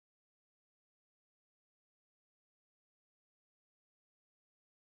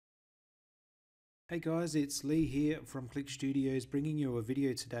Hey guys, it's Lee here from Click Studios bringing you a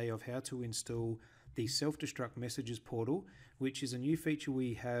video today of how to install the Self-Destruct Messages portal, which is a new feature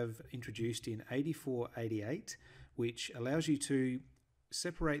we have introduced in 8488, which allows you to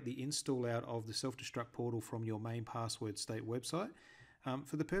separate the install out of the Self-Destruct portal from your main Passwordstate website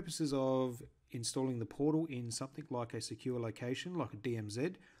for the purposes of installing the portal in something like a secure location like a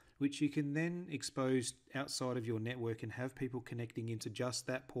DMZ, which you can then expose outside of your network and have people connecting into just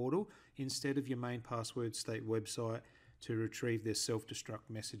that portal instead of your main Passwordstate website to retrieve their self-destruct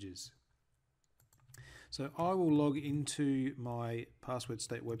messages. So I will log into my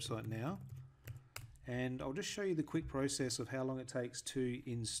Passwordstate website now, and I'll just show you the quick process of how long it takes to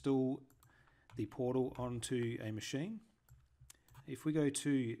install the portal onto a machine. If we go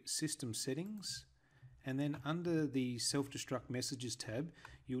to System Settings, and then under the Self-Destruct Messages tab,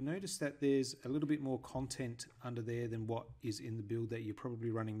 you'll notice that there's a little bit more content under there than what is in the build that you're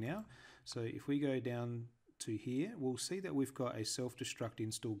probably running now. So if we go down to here, we'll see that we've got a self-destruct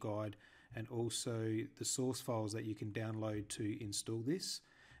install guide and also the source files that you can download to install this.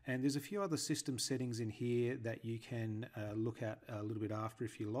 And there's a few other system settings in here that you can look at a little bit after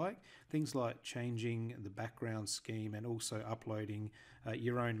if you like. Things like changing the background scheme and also uploading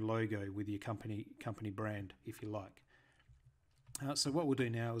your own logo with your company brand if you like. So what we'll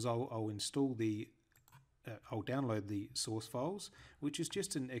do now is I'll download the source files, which is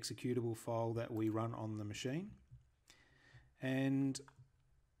just an executable file that we run on the machine. And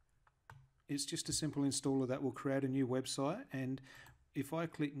it's just a simple installer that will create a new website, and if I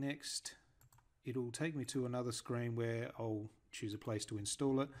click next, it'll take me to another screen where I'll choose a place to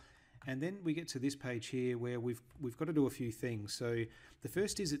install it. And then we get to this page here where we've got to do a few things. So the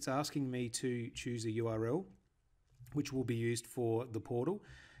first is it's asking me to choose a URL, which will be used for the portal.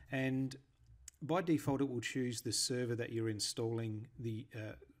 And by default, it will choose the server that you're installing the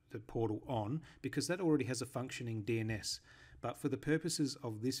portal on, because that already has a functioning DNS. But for the purposes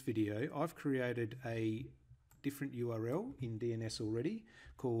of this video, I've created a different URL in DNS already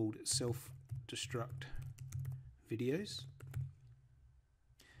called self-destruct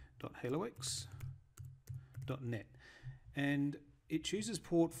videos.halox.net, and it chooses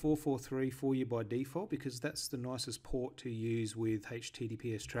port 443 for you by default because that's the nicest port to use with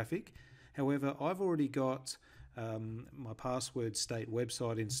HTTPS traffic. However, I've already got my Passwordstate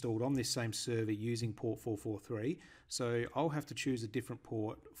website installed on this same server using port 443, so I'll have to choose a different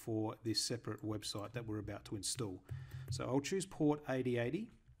port for this separate website that we're about to install. So I'll choose port 8080,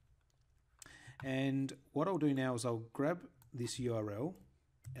 and what I'll do now is I'll grab this URL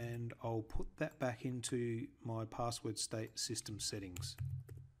and I'll put that back into my Passwordstate system settings.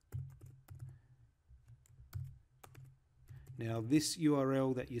 Now this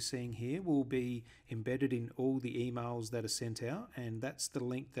URL that you're seeing here will be embedded in all the emails that are sent out, and that's the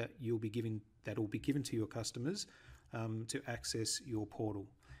link that will be given to your customers to access your portal.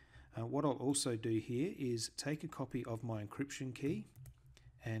 What I'll also do here is take a copy of my encryption key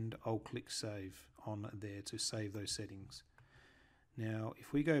and I'll click save on there to save those settings. Now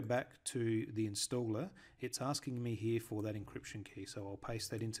if we go back to the installer, it's asking me here for that encryption key, so I'll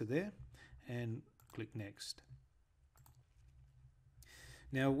paste that into there and click next.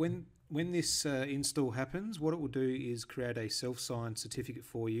 Now when this install happens, what it will do is create a self-signed certificate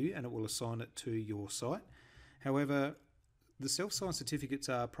for you, and it will assign it to your site. However, the self-signed certificates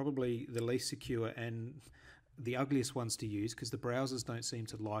are probably the least secure and the ugliest ones to use because the browsers don't seem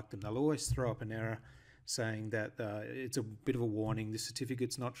to like them. They'll always throw up an error saying that it's a bit of a warning, this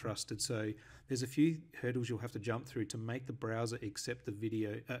certificate's not trusted. So there's a few hurdles you'll have to jump through to make the browser accept the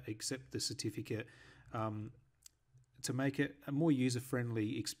certificate, to make it a more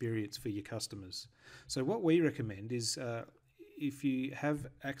user-friendly experience for your customers. So what we recommend is if you have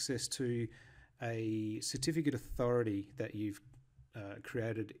access to a certificate authority that you've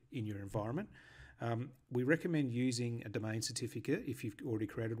created in your environment, we recommend using a domain certificate if you've already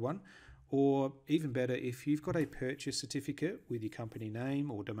created one, or even better, if you've got a purchase certificate with your company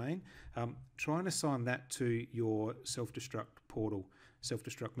name or domain, try and assign that to your self-destruct portal,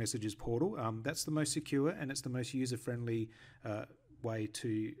 self-destruct messages portal. That's the most secure and it's the most user-friendly way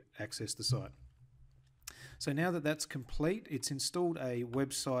to access the site. So now that that's complete, it's installed a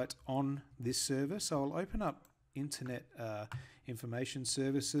website on this server. So I'll open up Internet Information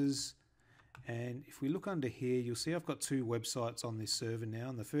Services, and if we look under here, you'll see I've got two websites on this server now,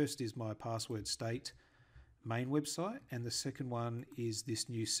 and the first is my Passwordstate main website, and the second one is this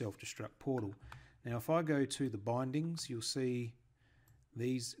new self-destruct portal. Now if I go to the bindings, you'll see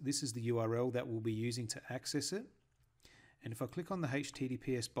this is the URL that we'll be using to access it, and if I click on the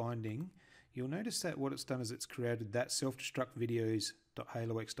HTTPS binding, you'll notice that what it's done is it's created that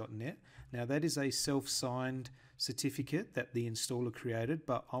self-destruct-videos.halox.net. Now that is a self-signed certificate that the installer created,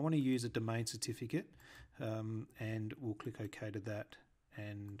 but I want to use a domain certificate, and we'll click OK to that,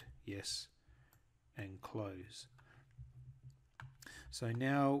 and yes, and close. So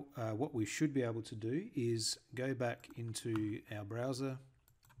now what we should be able to do is go back into our browser.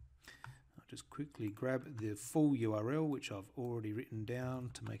 I'll just quickly grab the full URL, which I've already written down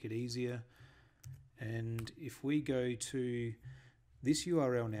to make it easier. And if we go to this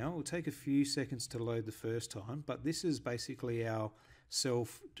URL now, it will take a few seconds to load the first time, but this is basically our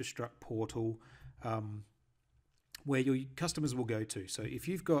self-destruct portal where your customers will go to. So if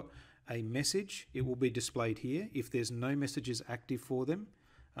you've got a message, it will be displayed here. If there's no messages active for them,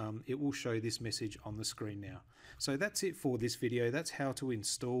 it will show this message on the screen now. So that's it for this video. That's how to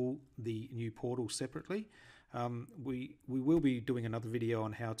install the new portal separately. We will be doing another video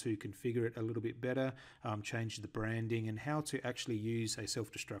on how to configure it a little bit better, change the branding, and how to actually use a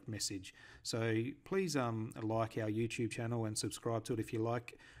self-destruct message. So please like our YouTube channel and subscribe to it if you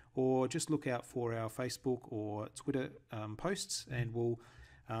like, or just look out for our Facebook or Twitter posts, and we'll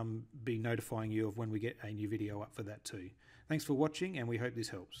be notifying you of when we get a new video up for that too. Thanks for watching, and we hope this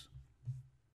helps.